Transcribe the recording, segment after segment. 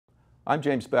I'm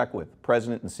James Beckwith,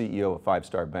 President and CEO of Five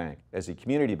Star Bank. As a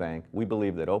community bank, we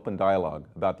believe that open dialogue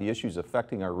about the issues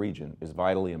affecting our region is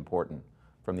vitally important.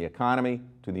 From the economy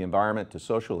to the environment to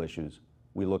social issues,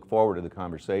 we look forward to the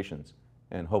conversations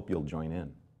and hope you'll join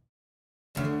in.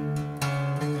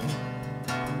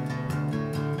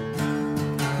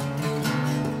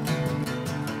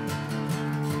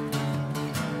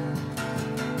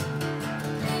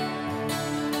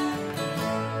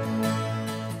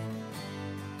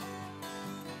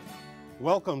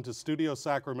 Welcome to Studio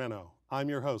Sacramento. I'm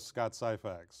your host, Scott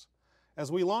Syfax.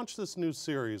 As we launch this new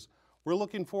series, we're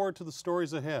looking forward to the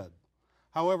stories ahead.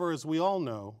 However, as we all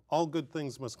know, all good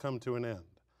things must come to an end.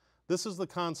 This is the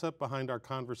concept behind our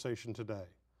conversation today.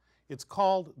 It's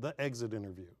called the Exit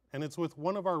Interview, and it's with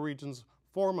one of our region's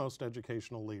foremost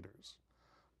educational leaders.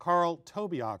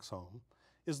 Tobey Oxholm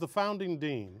is the founding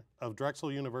dean of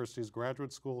Drexel University's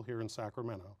graduate school here in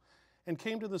Sacramento, and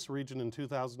came to this region in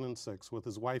 2006 with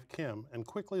his wife Kim and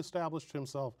quickly established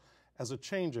himself as a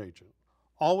change agent,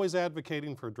 always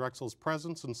advocating for Drexel's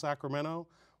presence in Sacramento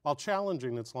while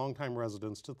challenging its longtime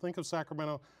residents to think of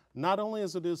Sacramento not only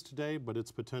as it is today, but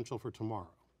its potential for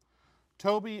tomorrow.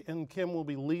 Tobey and Kim will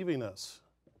be leaving us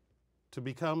to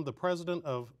become the president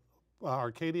of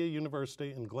Arcadia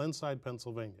University in Glenside,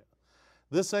 Pennsylvania.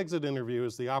 This exit interview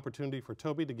is the opportunity for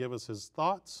Tobey to give us his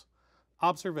thoughts,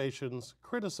 observations,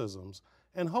 criticisms,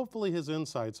 and hopefully his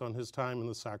insights on his time in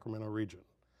the Sacramento region.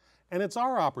 And it's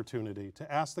our opportunity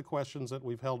to ask the questions that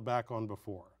we've held back on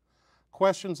before.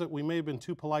 Questions that we may have been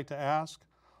too polite to ask,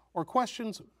 or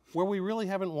questions where we really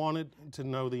haven't wanted to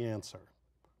know the answer.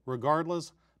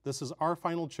 Regardless, this is our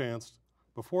final chance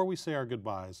before we say our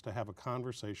goodbyes to have a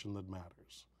conversation that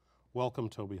matters. Welcome,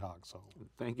 Tobey Oxholm.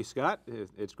 Thank you, Scott.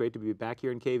 It's great to be back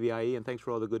here in KVIE, and thanks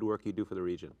for all the good work you do for the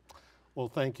region. Well,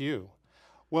 thank you.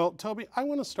 Well, Tobey, I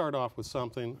want to start off with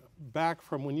something back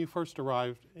from when you first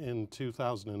arrived in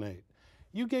 2008.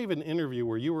 You gave an interview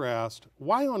where you were asked,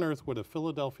 why on earth would a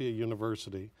Philadelphia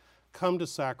university come to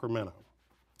Sacramento?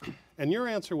 And your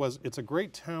answer was, it's a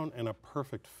great town and a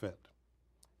perfect fit.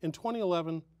 In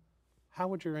 2011, how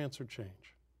would your answer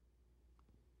change?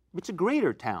 It's a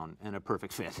greater town and a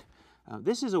perfect fit.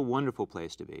 This is a wonderful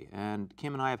place to be, and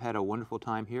Kim and I have had a wonderful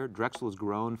time here. Drexel has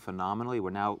grown phenomenally.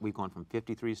 We've gone from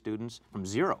 53 students, from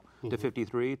 0 to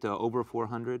 53 to over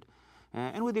 400.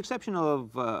 And with the exception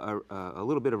of a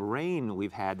little bit of rain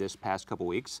we've had this past couple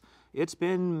weeks, it's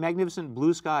been magnificent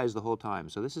blue skies the whole time.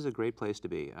 So this is a great place to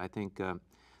be. I think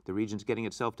the region's getting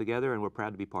itself together, and we're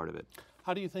proud to be part of it.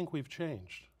 How do you think we've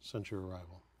changed since your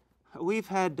arrival? We've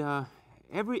had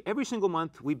every single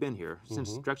month we've been here,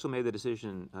 since Drexel made the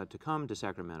decision to come to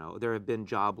Sacramento, there have been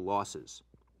job losses.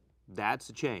 That's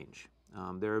a change.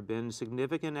 There have been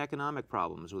significant economic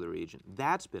problems with the region.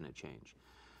 That's been a change.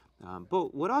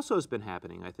 But what also has been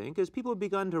happening, I think, is people have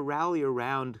begun to rally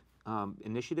around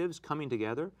initiatives coming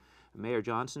together. Mayor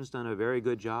Johnson's done a very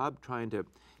good job trying to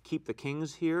keep the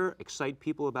Kings here, excite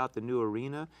people about the new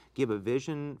arena, give a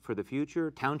vision for the future.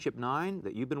 Township 9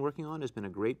 that you've been working on has been a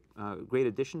great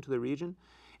addition to the region.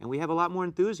 And we have a lot more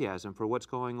enthusiasm for what's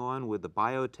going on with the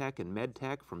biotech and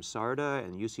medtech from SARDA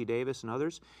and UC Davis and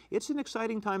others. It's an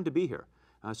exciting time to be here.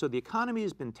 So the economy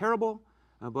has been terrible,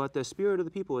 but the spirit of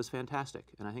the people is fantastic.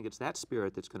 And I think it's that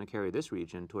spirit that's going to carry this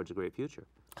region towards a great future.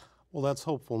 Well, that's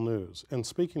hopeful news. And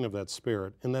speaking of that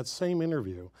spirit, in that same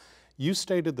interview, you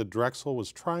stated that Drexel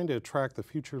was trying to attract the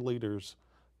future leaders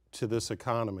to this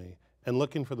economy and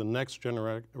looking for the next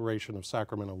generation of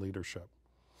Sacramento leadership.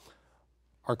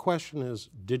 Our question is,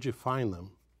 did you find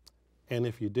them? And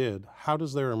if you did, how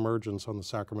does their emergence on the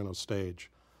Sacramento stage,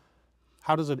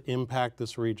 how does it impact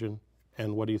this region,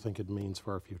 and what do you think it means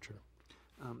for our future?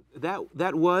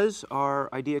 That was our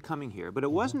idea coming here, but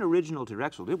it wasn't original to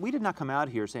Drexel. We did not come out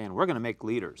here saying we're going to make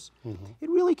leaders. It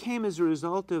really came as a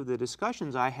result of the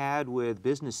discussions I had with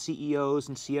business CEOs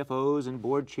and CFOs and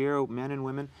board chair men and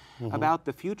women about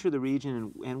the future of the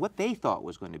region and what they thought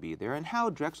was going to be there and how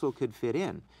Drexel could fit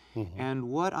in. And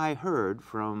what I heard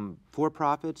from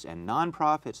for-profits and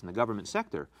nonprofits in the government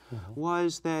sector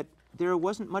was that there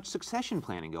wasn't much succession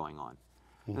planning going on,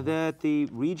 that the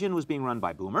region was being run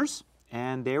by boomers,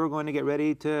 and they were going to get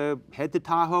ready to head to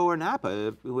Tahoe or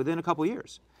Napa within a couple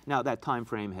years. Now, that time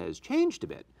frame has changed a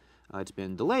bit. It's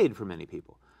been delayed for many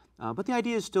people. But the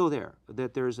idea is still there,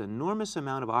 that there's an enormous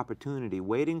amount of opportunity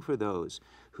waiting for those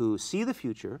who see the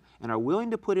future and are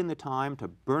willing to put in the time to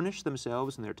burnish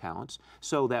themselves and their talents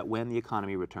so that when the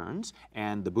economy returns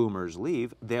and the boomers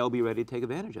leave, they'll be ready to take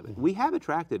advantage of it. We have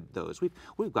attracted those.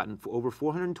 We've gotten over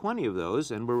 420 of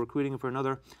those, and we're recruiting for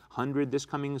another 100 this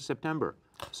coming September.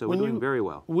 So we're doing very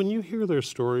well. When you hear their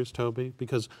stories, Tobey,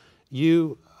 because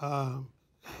you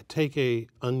take a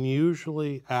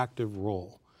unusually active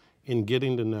role in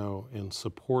getting to know and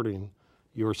supporting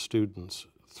your students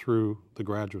through the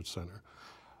Graduate Center.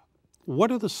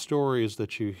 What are the stories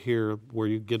that you hear where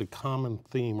you get a common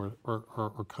theme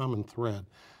or common thread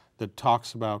that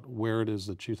talks about where it is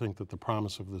that you think that the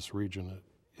promise of this region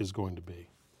is going to be?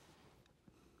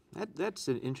 That's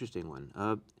an interesting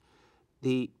one.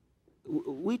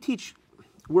 We teach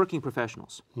working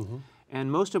professionals. Mm-hmm. And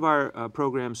most of our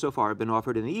programs so far have been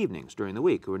offered in the evenings during the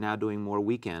week. We're now doing more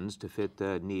weekends to fit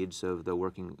the needs of the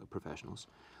working professionals.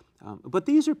 But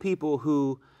these are people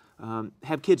who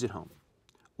have kids at home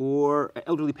or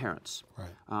elderly parents.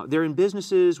 Right. They're in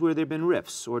businesses where there have been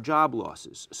rifts or job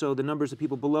losses, so the numbers of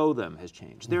people below them has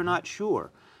changed. Mm-hmm. They're not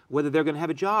sure whether they're going to have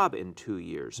a job in 2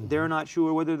 years. Mm-hmm. They're not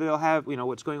sure whether they'll have,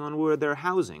 what's going on with their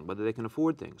housing, whether they can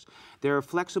afford things. Their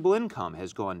flexible income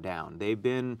has gone down. They've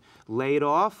been laid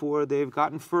off or they've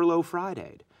gotten furlough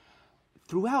Friday'd.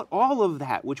 Throughout all of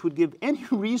that, which would give any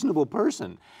reasonable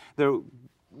person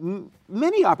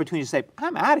many opportunities to say,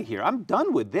 I'm out of here, I'm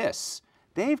done with this,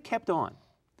 they've kept on.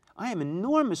 I have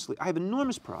enormous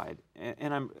pride,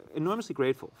 and I'm enormously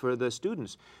grateful for the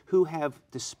students who have,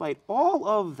 despite all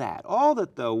of that, all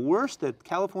that the worst that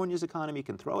California's economy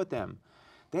can throw at them,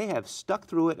 they have stuck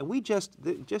through it. And we just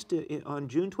on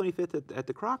June 25th at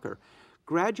the Crocker,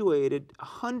 graduated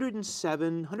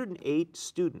 108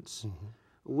 students mm-hmm.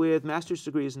 with master's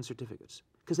degrees and certificates,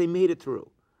 because they made it through.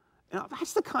 And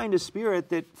that's the kind of spirit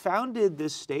that founded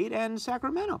this state and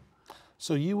Sacramento.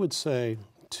 So you would say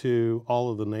to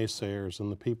all of the naysayers and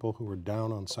the people who are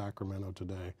down on Sacramento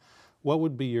today, what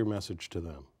would be your message to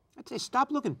them? I'd say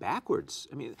stop looking backwards.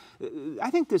 I mean, I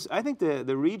think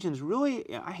the region's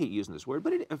really, I hate using this word,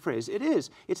 but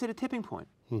it's at a tipping point.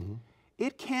 Mm-hmm.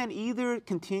 It can either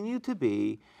continue to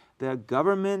be the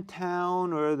government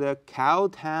town or the cow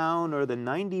town or the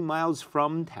 90 miles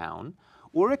from town,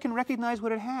 or it can recognize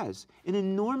what it has, an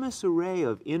enormous array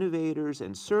of innovators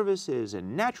and services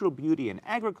and natural beauty and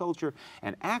agriculture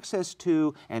and access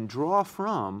to and draw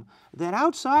from that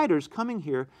outsiders coming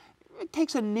here, it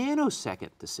takes a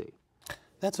nanosecond to see.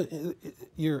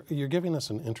 You're giving us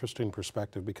an interesting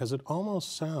perspective, because it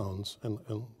almost sounds, and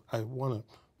I want to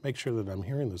make sure that I'm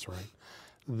hearing this right,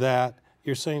 that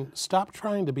you're saying stop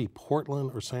trying to be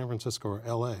Portland or San Francisco or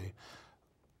LA.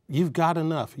 You've got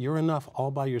enough. You're enough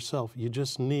all by yourself. You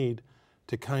just need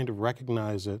to kind of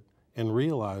recognize it and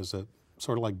realize that,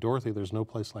 sort of like Dorothy, there's no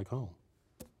place like home.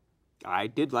 I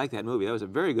did like that movie. That was a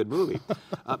very good movie.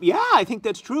 Yeah, I think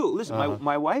that's true. Listen,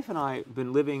 my wife and I have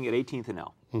been living at 18th and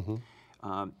L.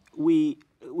 Mm-hmm. We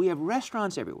have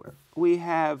restaurants everywhere. We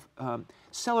have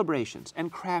celebrations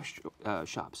and craft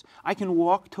shops. I can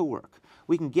walk to work.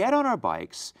 We can get on our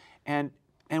bikes and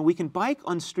we can bike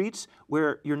on streets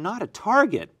where you're not a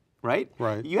target, right?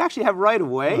 Right. You actually have right of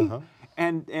way,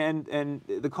 and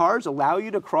the cars allow you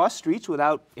to cross streets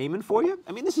without aiming for you.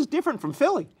 I mean, this is different from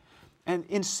Philly. And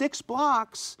in 6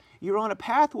 blocks, you're on a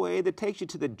pathway that takes you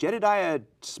to the Jedediah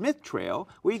Smith Trail,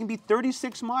 where you can be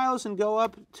 36 miles and go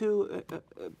up to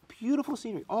a beautiful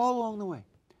scenery all along the way.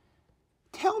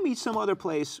 Tell me some other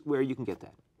place where you can get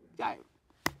that.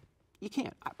 You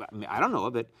can't. I don't know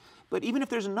of it. But even if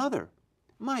there's another,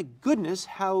 my goodness,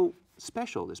 how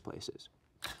special this place is.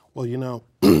 Well,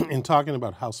 in talking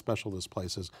about how special this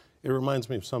place is, it reminds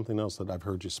me of something else that I've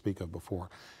heard you speak of before.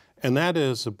 And that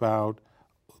is about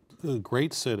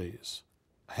great cities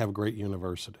have great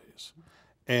universities.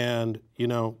 And,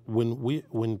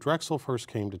 when Drexel first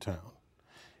came to town,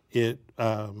 it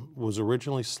was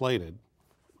originally slated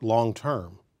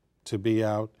long-term to be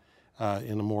out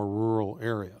in a more rural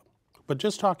area. But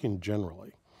just talking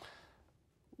generally,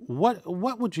 what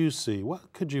would you see,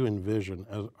 what could you envision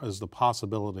as the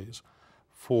possibilities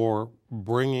for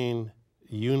bringing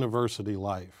university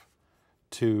life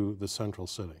to the central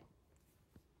city?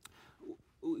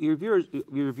 Your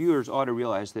viewers ought to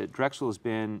realize that Drexel has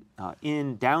been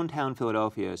in downtown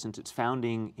Philadelphia since its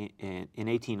founding in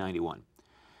 1891.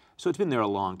 So it's been there a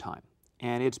long time.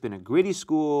 And it's been a gritty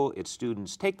school. Its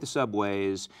students take the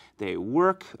subways. They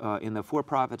work in the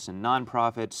for-profits and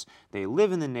nonprofits. They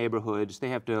live in the neighborhoods. They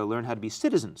have to learn how to be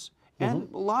citizens. Mm-hmm.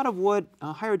 And a lot of what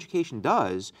higher education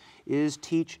does is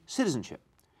teach citizenship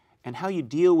and how you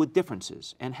deal with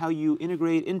differences and how you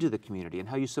integrate into the community and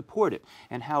how you support it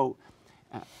and how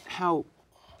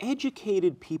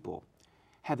educated people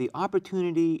have the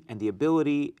opportunity and the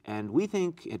ability, and we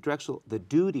think at Drexel, the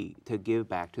duty to give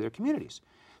back to their communities.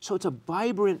 So it's a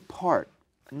vibrant part.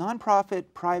 Nonprofit,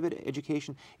 private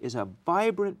education is a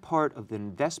vibrant part of the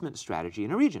investment strategy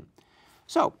in a region.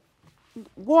 So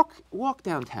walk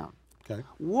downtown. Okay.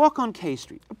 Walk on K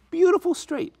Street, a beautiful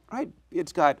street, right?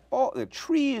 It's got all the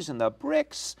trees and the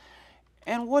bricks,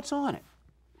 and what's on it?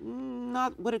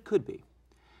 Not what it could be.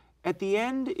 At the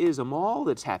end is a mall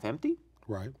that's half empty.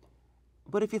 Right.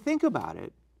 But if you think about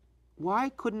it, why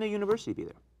couldn't a university be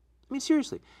there? I mean,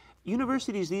 seriously,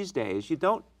 universities these days, you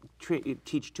don't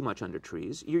teach too much under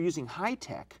trees. You're using high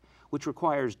tech, which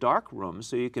requires dark rooms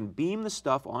so you can beam the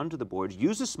stuff onto the boards,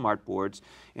 use the smart boards,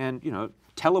 and, you know,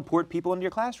 teleport people into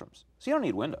your classrooms. So you don't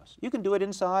need windows. You can do it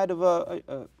inside of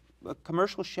a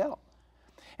commercial shell.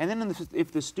 And then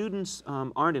if the students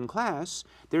aren't in class,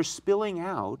 they're spilling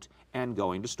out and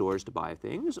going to stores to buy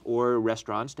things or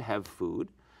restaurants to have food.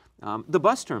 The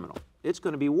bus terminal, it's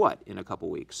going to be what in a couple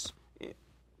weeks?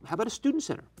 How about a student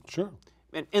center? Sure.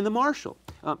 And the Marshall.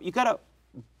 You got a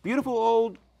beautiful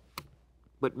old,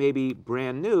 but maybe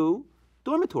brand new,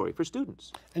 dormitory for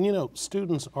students. And you know,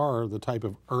 students are the type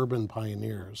of urban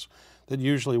pioneers that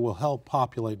usually will help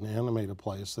populate and animate a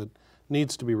place that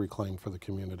needs to be reclaimed for the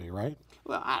community, right?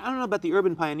 Well, I don't know about the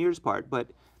urban pioneers part, but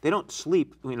they don't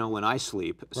sleep, you know, when I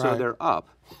sleep, so Right. they're up.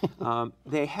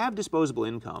 They have disposable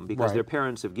income because Right. their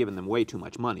parents have given them way too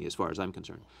much money, as far as I'm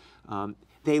concerned.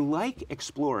 They like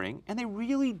exploring, and they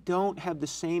really don't have the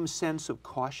same sense of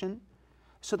caution,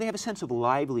 so they have a sense of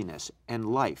liveliness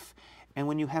and life. And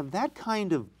when you have that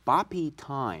kind of boppy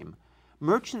time,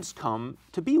 merchants come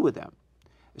to be with them.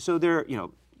 So they're, you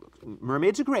know,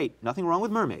 mermaids are great, nothing wrong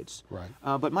with mermaids. Right.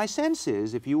 But my sense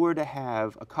is if you were to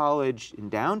have a college in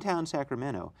downtown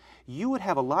Sacramento, you would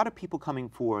have a lot of people coming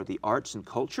for the arts and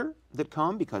culture that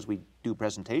come because we do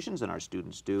presentations and our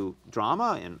students do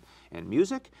drama and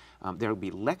music. There will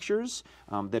be lectures.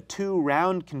 The two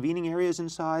round convening areas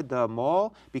inside the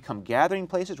mall become gathering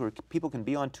places where people can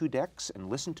be on two decks and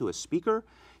listen to a speaker.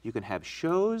 You can have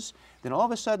shows. Then all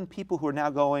of a sudden people who are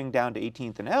now going down to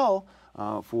 18th and L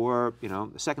for, you know,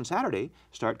 the second Saturday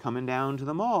start coming down to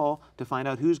the mall to find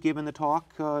out who's giving the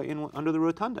talk under the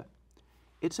rotunda.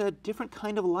 It's a different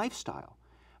kind of lifestyle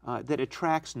that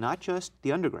attracts not just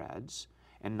the undergrads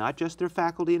and not just their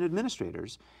faculty and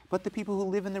administrators, but the people who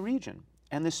live in the region.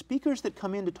 And the speakers that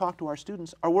come in to talk to our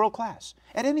students are world class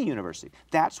at any university.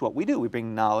 That's what we do. We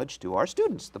bring knowledge to our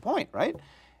students, the point, right?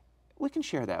 We can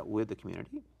share that with the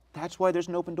community. That's why there's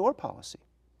an open door policy.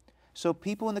 So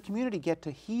people in the community get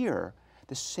to hear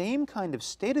the same kind of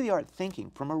state-of-the-art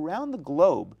thinking from around the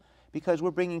globe because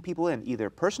we're bringing people in either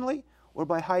personally or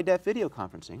by high-def video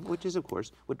conferencing, which is, of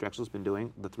course, what Drexel's been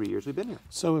doing the 3 years we've been here.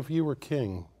 So if you were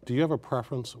king, do you have a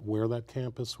preference where that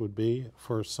campus would be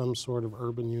for some sort of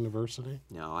urban university?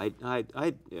 No,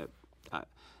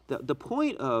 the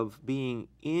point of being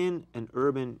in an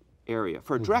urban area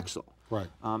for Drexel Right.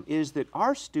 is that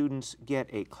our students get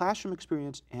a classroom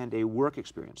experience and a work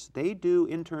experience. They do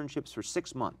internships for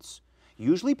 6 months,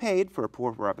 usually paid for a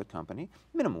for-profit company,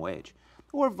 minimum wage,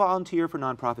 or volunteer for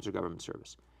nonprofits or government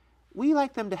service. We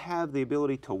like them to have the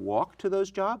ability to walk to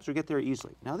those jobs or get there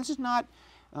easily. Now, this is not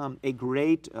a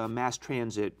great mass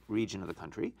transit region of the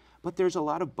country, but there's a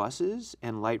lot of buses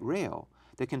and light rail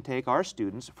that can take our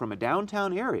students from a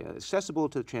downtown area, accessible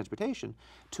to transportation,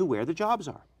 to where the jobs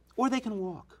are. Or they can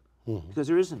walk, because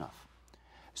there is enough.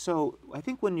 So I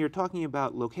think when you're talking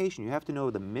about location, you have to know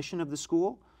the mission of the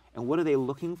school and what are they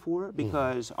looking for,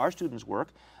 because our students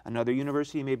work. Another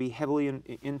university may be heavily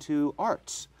into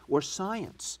arts or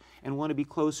science and want to be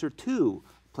closer to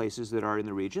places that are in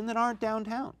the region that aren't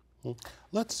downtown.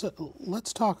 Let's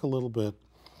talk a little bit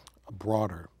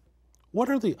broader. What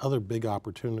are the other big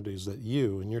opportunities that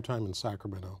you, in your time in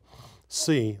Sacramento,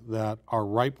 see that are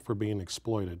ripe for being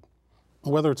exploited?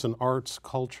 Whether it's in arts,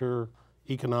 culture,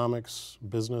 economics,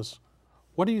 business,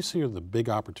 what do you see are the big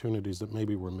opportunities that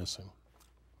maybe we're missing?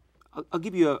 I'll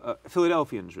give you a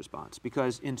Philadelphian's response,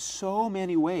 because in so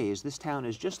many ways this town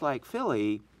is just like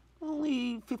Philly,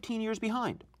 only 15 years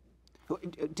behind.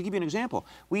 To give you an example,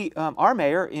 our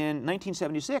mayor in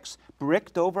 1976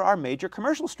 bricked over our major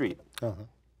commercial street.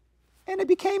 And it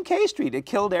became K Street. It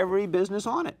killed every business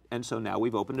on it. And so now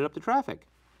we've opened it up to traffic.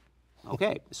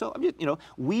 Okay, so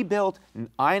we built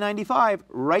I-95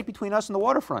 right between us and the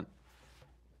waterfront.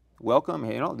 Welcome,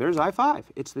 there's I-5.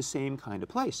 It's the same kind of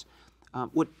place.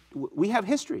 We have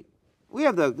history.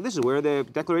 This is where the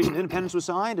Declaration of Independence was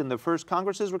signed and the first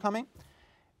Congresses were coming.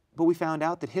 But we found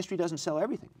out that history doesn't sell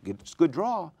everything. It's a good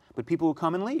draw, but people will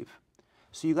come and leave.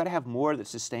 So you've got to have more that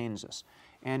sustains us.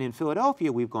 And in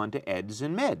Philadelphia, we've gone to eds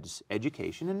and meds,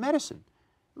 education and medicine.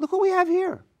 Look what we have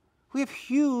here. We have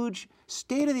huge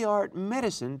state-of-the-art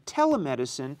medicine,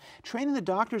 telemedicine, training the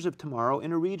doctors of tomorrow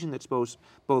in a region that's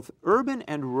both urban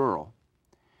and rural,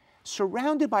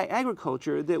 surrounded by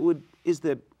agriculture that is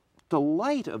the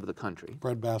delight of the country.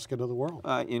 Breadbasket of the world.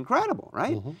 Incredible,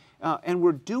 right? And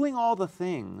we're doing all the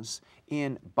things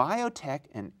in biotech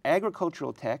and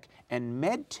agricultural tech and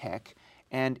med tech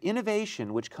and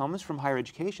innovation, which comes from higher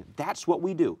education. That's what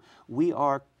we do. We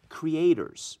are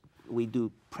creators. We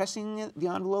do pressing the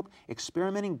envelope,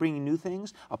 experimenting, bringing new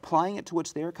things, applying it to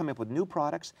what's there, coming up with new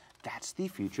products. That's the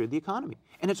future of the economy.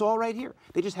 And it's all right here.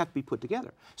 They just have to be put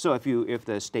together. So if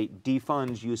the state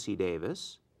defunds UC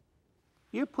Davis,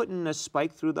 you're putting a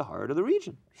spike through the heart of the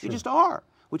region. Sure. You just are,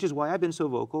 which is why I've been so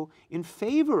vocal in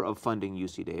favor of funding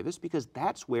UC Davis, because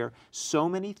that's where so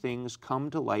many things come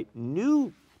to light,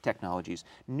 new technologies,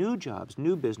 new jobs,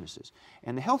 new businesses.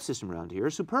 And the health system around here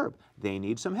is superb. They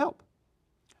need some help.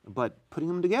 But putting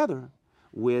them together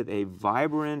with a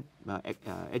vibrant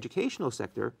educational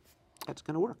sector, that's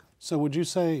going to work. So would you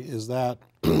say, is that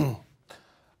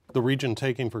the region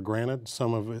taking for granted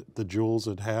some of the jewels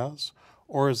it has?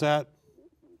 Or is that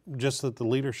just that the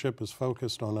leadership is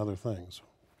focused on other things?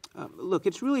 Look,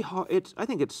 it's really hard. I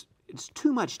think it's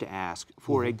too much to ask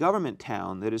for a government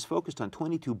town that is focused on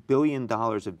 $22 billion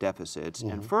of deficits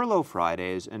and furlough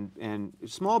Fridays and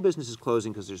small businesses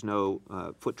closing because there's no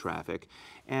foot traffic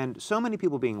and so many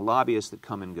people being lobbyists that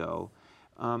come and go.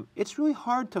 It's really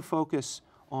hard to focus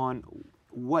on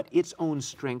what its own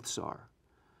strengths are.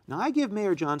 Now, I give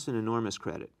Mayor Johnson enormous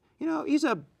credit. You know, he's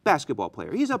a basketball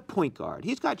player. He's a point guard.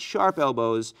 He's got sharp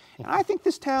elbows. And I think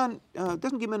this town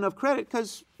doesn't give him enough credit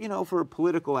because, you know, for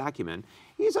political acumen,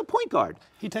 he's a point guard.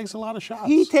 He takes a lot of shots.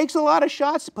 He takes a lot of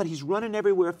shots, but he's running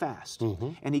everywhere fast.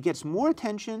 And he gets more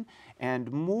attention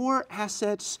and more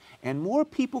assets and more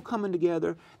people coming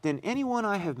together than anyone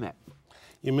I have met.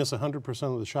 You miss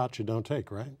 100% of the shots you don't take,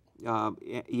 right?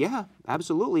 Yeah,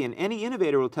 absolutely. And any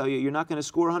innovator will tell you you're not going to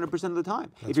score 100% of the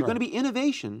time. If you're going to be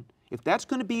innovation, if that's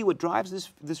going to be what drives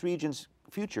this region's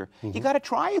future, you got to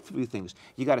try a few things.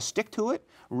 You got to stick to it,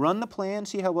 run the plan,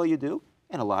 see how well you do,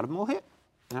 and a lot of them will hit.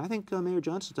 And I think Mayor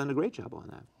Johnson's done a great job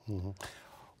on that.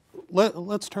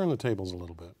 Let's turn the tables a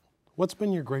little bit. What's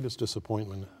been your greatest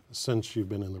disappointment since you've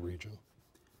been in the region?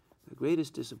 The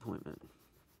greatest disappointment?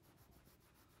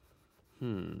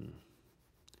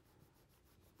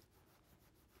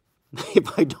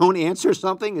 If I don't answer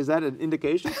something, is that an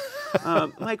indication?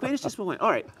 My greatest disappointment. All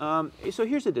right, so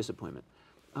here's a disappointment.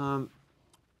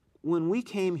 When we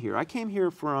came here, I came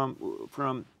here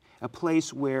from a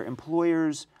place where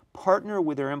employers partner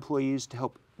with their employees to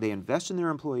help, they invest in their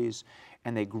employees,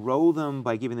 and they grow them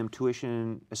by giving them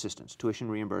tuition assistance, tuition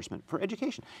reimbursement for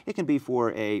education. It can be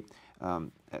for a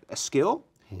skill.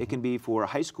 It can be for a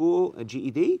high school, a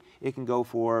GED. It can go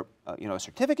for a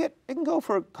certificate. It can go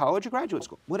for college or graduate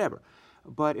school, whatever.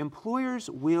 But employers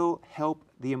will help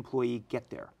the employee get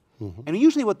there. And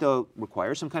usually what they'll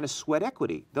require is some kind of sweat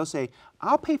equity. They'll say,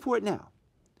 I'll pay for it now.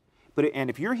 And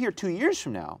if you're here 2 years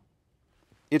from now,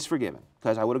 it's forgiven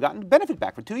because I would have gotten the benefit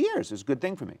back for 2 years. It's a good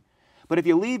thing for me. But if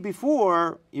you leave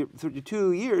before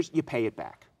 2 years, you pay it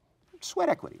back. Sweat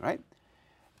equity, right?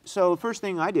 So the first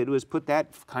thing I did was put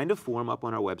that kind of form up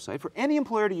on our website for any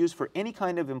employer to use for any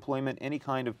kind of employment, any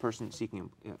kind of person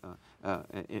seeking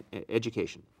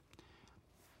education.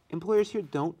 Employers here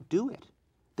don't do it.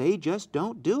 They just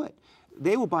don't do it.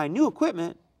 They will buy new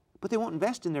equipment, but they won't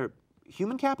invest in their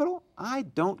human capital. I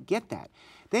don't get that.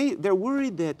 They're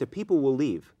worried that the people will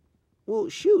leave. Well,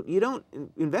 shoot, you don't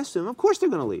invest in them, of course they're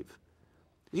going to leave.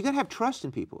 You got to have trust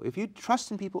in people. If you trust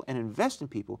in people and invest in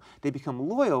people, they become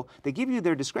loyal, they give you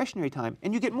their discretionary time,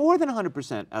 and you get more than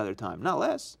 100% out of their time, not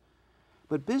less.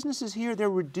 But businesses here, the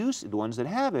ones that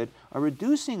have it, are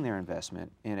reducing their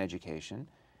investment in education,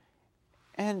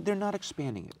 and they're not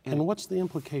expanding it. And what's the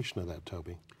implication of that,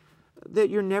 Toby? That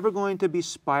you're never going to be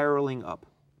spiraling up.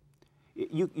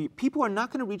 People are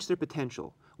not going to reach their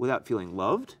potential without feeling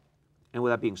loved and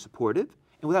without being supported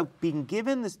and without being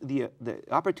given the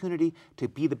opportunity to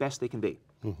be the best they can be.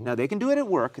 Now, they can do it at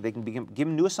work. They can be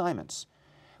given new assignments.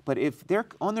 But if they're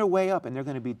on their way up and they're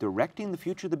going to be directing the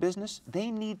future of the business, they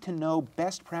need to know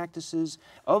best practices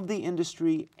of the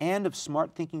industry and of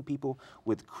smart thinking people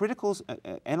with critical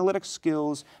analytic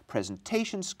skills,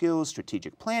 presentation skills,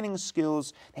 strategic planning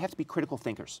skills. They have to be critical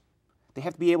thinkers. They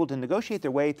have to be able to negotiate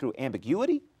their way through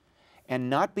ambiguity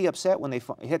and not be upset when they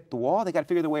hit the wall. They got to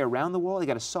figure their way around the wall. They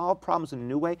got to solve problems in a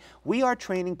new way. We are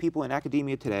training people in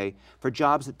academia today for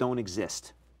jobs that don't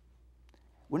exist.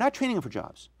 We're not training them for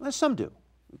jobs. Well, some do.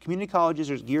 Community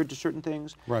colleges are geared to certain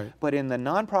things. Right. But in the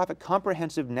nonprofit,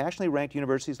 comprehensive, nationally ranked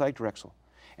universities like Drexel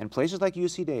and places like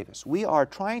UC Davis, we are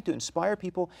trying to inspire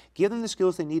people, give them the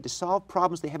skills they need to solve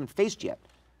problems they haven't faced yet.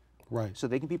 Right. So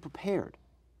they can be prepared.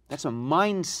 That's a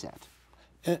mindset.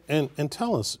 And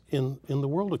tell us, in the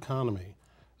world economy,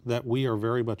 that we are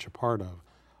very much a part of.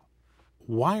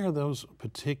 Why are those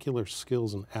particular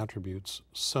skills and attributes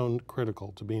so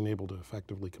critical to being able to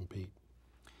effectively compete?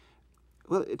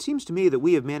 Well, it seems to me that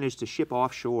we have managed to ship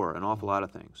offshore an awful lot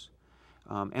of things.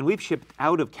 And we've shipped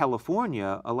out of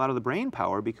California a lot of the brain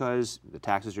power because the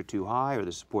taxes are too high or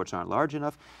the supports aren't large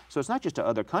enough. So it's not just to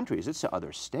other countries, it's to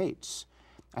other states.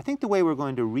 I think the way we're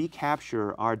going to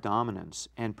recapture our dominance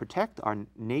and protect our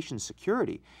nation's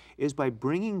security is by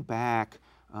bringing back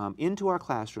into our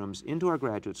classrooms, into our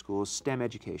graduate schools, STEM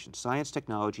education, science,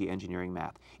 technology, engineering,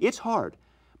 math. It's hard,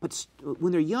 but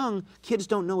when they're young, kids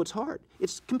don't know it's hard.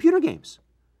 It's computer games.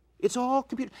 It's all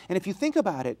computer. And if you think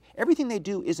about it, everything they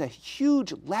do is a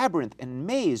huge labyrinth and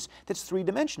maze that's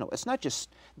three-dimensional. It's not just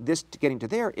this getting to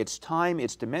there. It's time,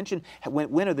 it's dimension.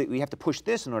 We have to push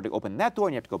this in order to open that door,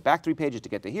 and you have to go back 3 pages to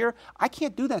get to here. I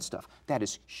can't do that stuff. That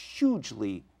is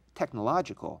hugely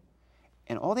technological.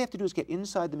 And all they have to do is get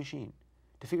inside the machine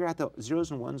to figure out the zeros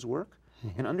and ones work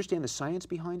and understand the science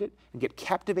behind it and get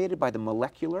captivated by the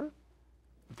molecular.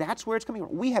 That's where it's coming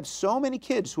from. We have so many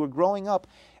kids who are growing up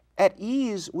at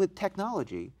ease with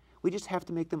technology. We just have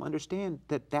to make them understand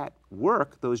that that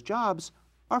work, those jobs,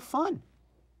 are fun.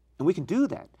 And we can do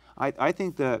that. I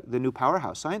think the new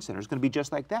Powerhouse Science Center is going to be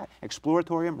just like that.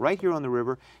 Exploratorium right here on the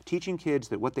river, teaching kids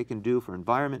that what they can do for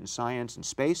environment and science and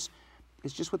space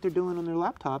is just what they're doing on their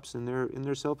laptops and in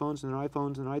their cell phones and their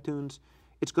iPhones and iTunes.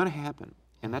 It's going to happen.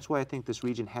 And that's why I think this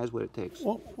region has what it takes.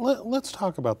 Well, let's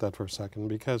talk about that for a second,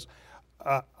 because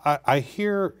I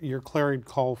hear your clarion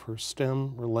call for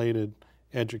STEM-related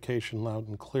education loud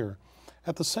and clear.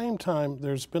 At the same time,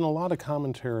 there's been a lot of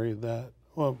commentary that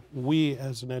we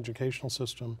as an educational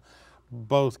system,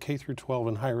 both K through 12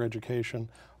 and higher education,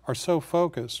 are so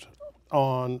focused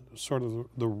on sort of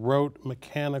the rote,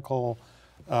 mechanical,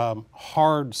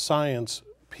 hard science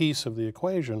piece of the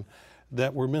equation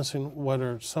that we're missing what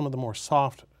are some of the more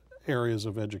soft areas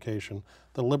of education,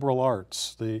 the liberal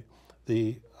arts, the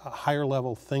higher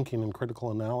level thinking and critical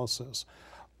analysis.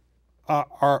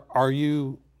 Are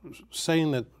you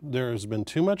saying that there has been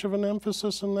too much of an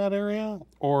emphasis in that area,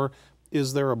 or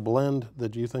is there a blend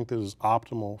that you think that is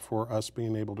optimal for us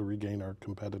being able to regain our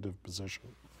competitive position?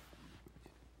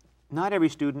 Not every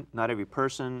student, not every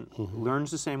person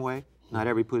learns the same way. Not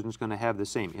every person is going to have the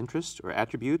same interests or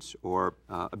attributes or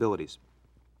abilities.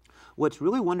 What's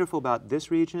really wonderful about this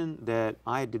region that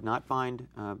I did not find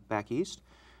back east,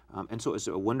 and so it's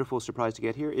a wonderful surprise to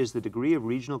get here, is the degree of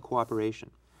regional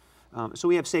cooperation. So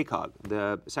we have SACOG,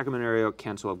 the Sacramento Area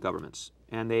Council of Governments,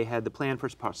 and they had the Plan for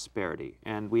Prosperity,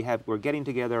 and we're getting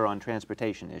together on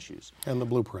transportation issues. And the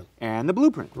blueprint. And the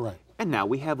blueprint. Right. And now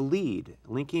we have LEAD,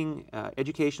 linking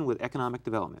education with economic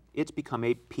development. It's become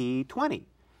a P20,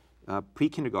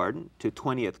 pre-kindergarten to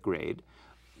 20th grade,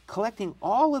 collecting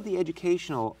all of the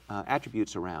educational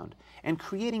attributes around and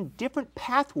creating different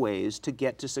pathways to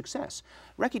get to success,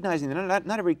 recognizing that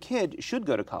not every kid should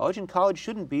go to college, and college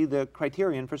shouldn't be the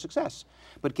criterion for success,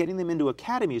 but getting them into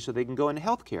academies so they can go into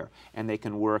healthcare and they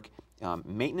can work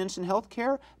maintenance in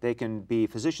healthcare, they can be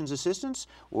physician's assistants,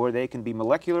 or they can be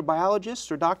molecular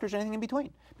biologists or doctors, or anything in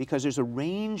between, because there's a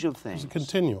range of things. It's a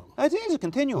continuum. It is a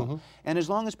continuum. And as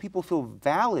long as people feel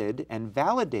valid and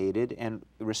validated and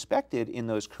respected in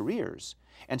those careers,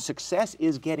 and success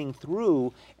is getting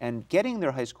through and getting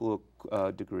their high school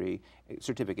degree,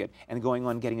 certificate, and going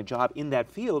on getting a job in that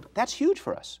field, that's huge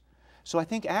for us. So I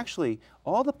think actually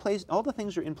all the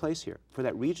things are in place here for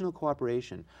that regional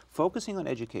cooperation, focusing on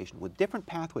education with different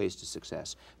pathways to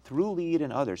success through LEAD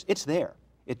and others. It's there.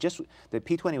 The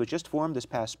P20 was just formed this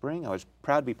past spring. I was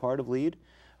proud to be part of LEAD.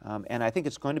 And I think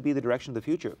it's going to be the direction of the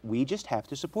future. We just have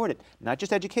to support it, not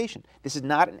just education. This is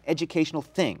not an educational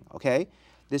thing, okay?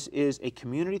 This is a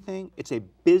community thing. It's a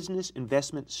business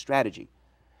investment strategy.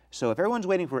 So if everyone's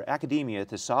waiting for academia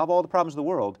to solve all the problems of the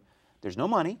world, there's no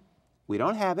money, we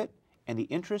don't have it, and the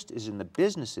interest is in the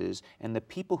businesses and the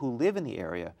people who live in the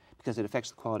area because it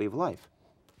affects the quality of life.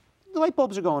 The light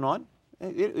bulbs are going on.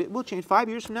 It will change. 5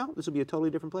 years from now, this will be a totally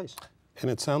different place.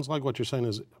 And it sounds like what you're saying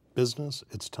is business,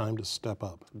 it's time to step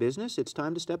up. Business, it's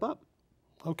time to step up.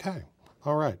 Okay.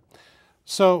 All right.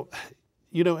 So,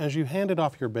 you know, as you handed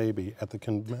off your baby at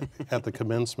the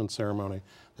commencement ceremony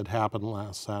that happened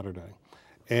last Saturday,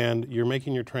 and you're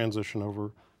making your transition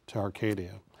over to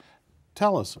Arcadia,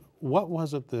 tell us, what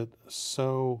was it that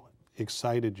so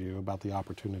excited you about the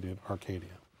opportunity at Arcadia?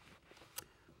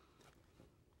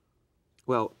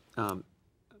 Well,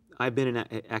 I've been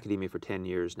in academia for 10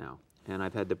 years now, and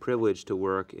I've had the privilege to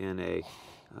work in a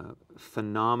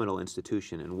phenomenal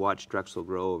institution and watch Drexel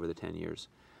grow over the 10 years.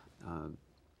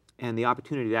 And the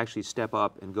opportunity to actually step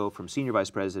up and go from senior vice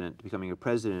president to becoming a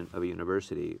president of a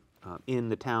university in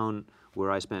the town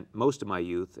where I spent most of my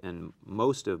youth and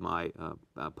most of my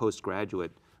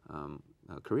postgraduate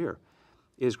career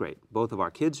is great. Both of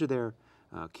our kids are there.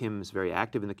 Kim's very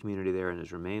active in the community there and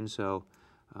has remained so.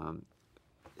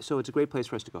 So it's a great place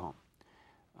for us to go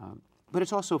home. But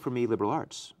it's also, for me, liberal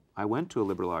arts. I went to a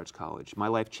liberal arts college. My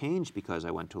life changed because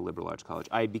I went to a liberal arts college.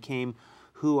 I became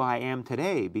who I am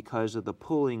today because of the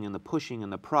pulling and the pushing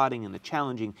and the prodding and the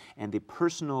challenging and the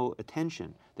personal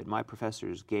attention that my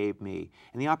professors gave me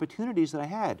and the opportunities that I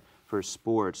had for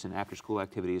sports and after-school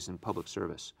activities and public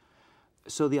service.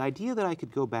 So the idea that I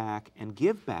could go back and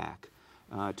give back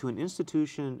to an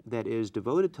institution that is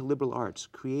devoted to liberal arts,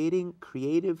 creating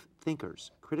creative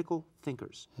thinkers, critical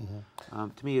thinkers,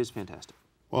 to me is fantastic.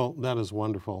 Well, that is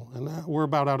wonderful, and we're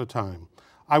about out of time.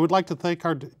 I would like to thank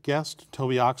our guest,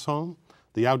 Tobey Oxholm,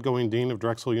 the outgoing Dean of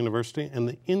Drexel University and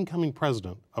the incoming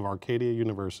President of Arcadia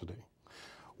University.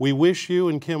 We wish you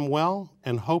and Kim well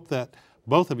and hope that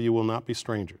both of you will not be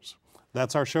strangers.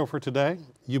 That's our show for today.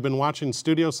 You've been watching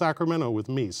Studio Sacramento with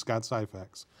me, Scott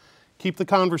Syphax. Keep the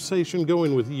conversation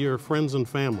going with your friends and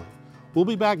family. We'll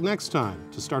be back next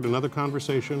time to start another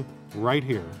conversation right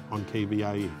here on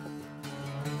KVIE.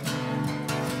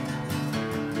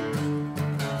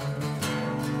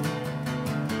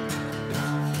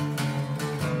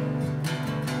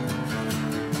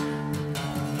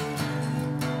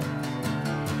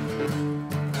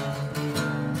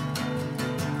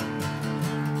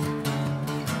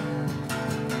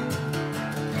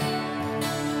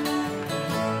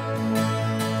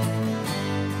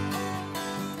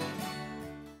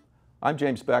 I'm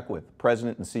James Beckwith,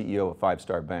 President and CEO of Five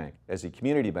Star Bank. As a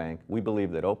community bank, we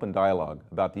believe that open dialogue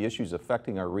about the issues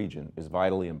affecting our region is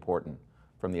vitally important.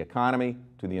 From the economy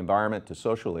to the environment to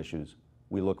social issues,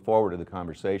 we look forward to the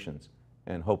conversations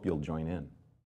and hope you'll join in.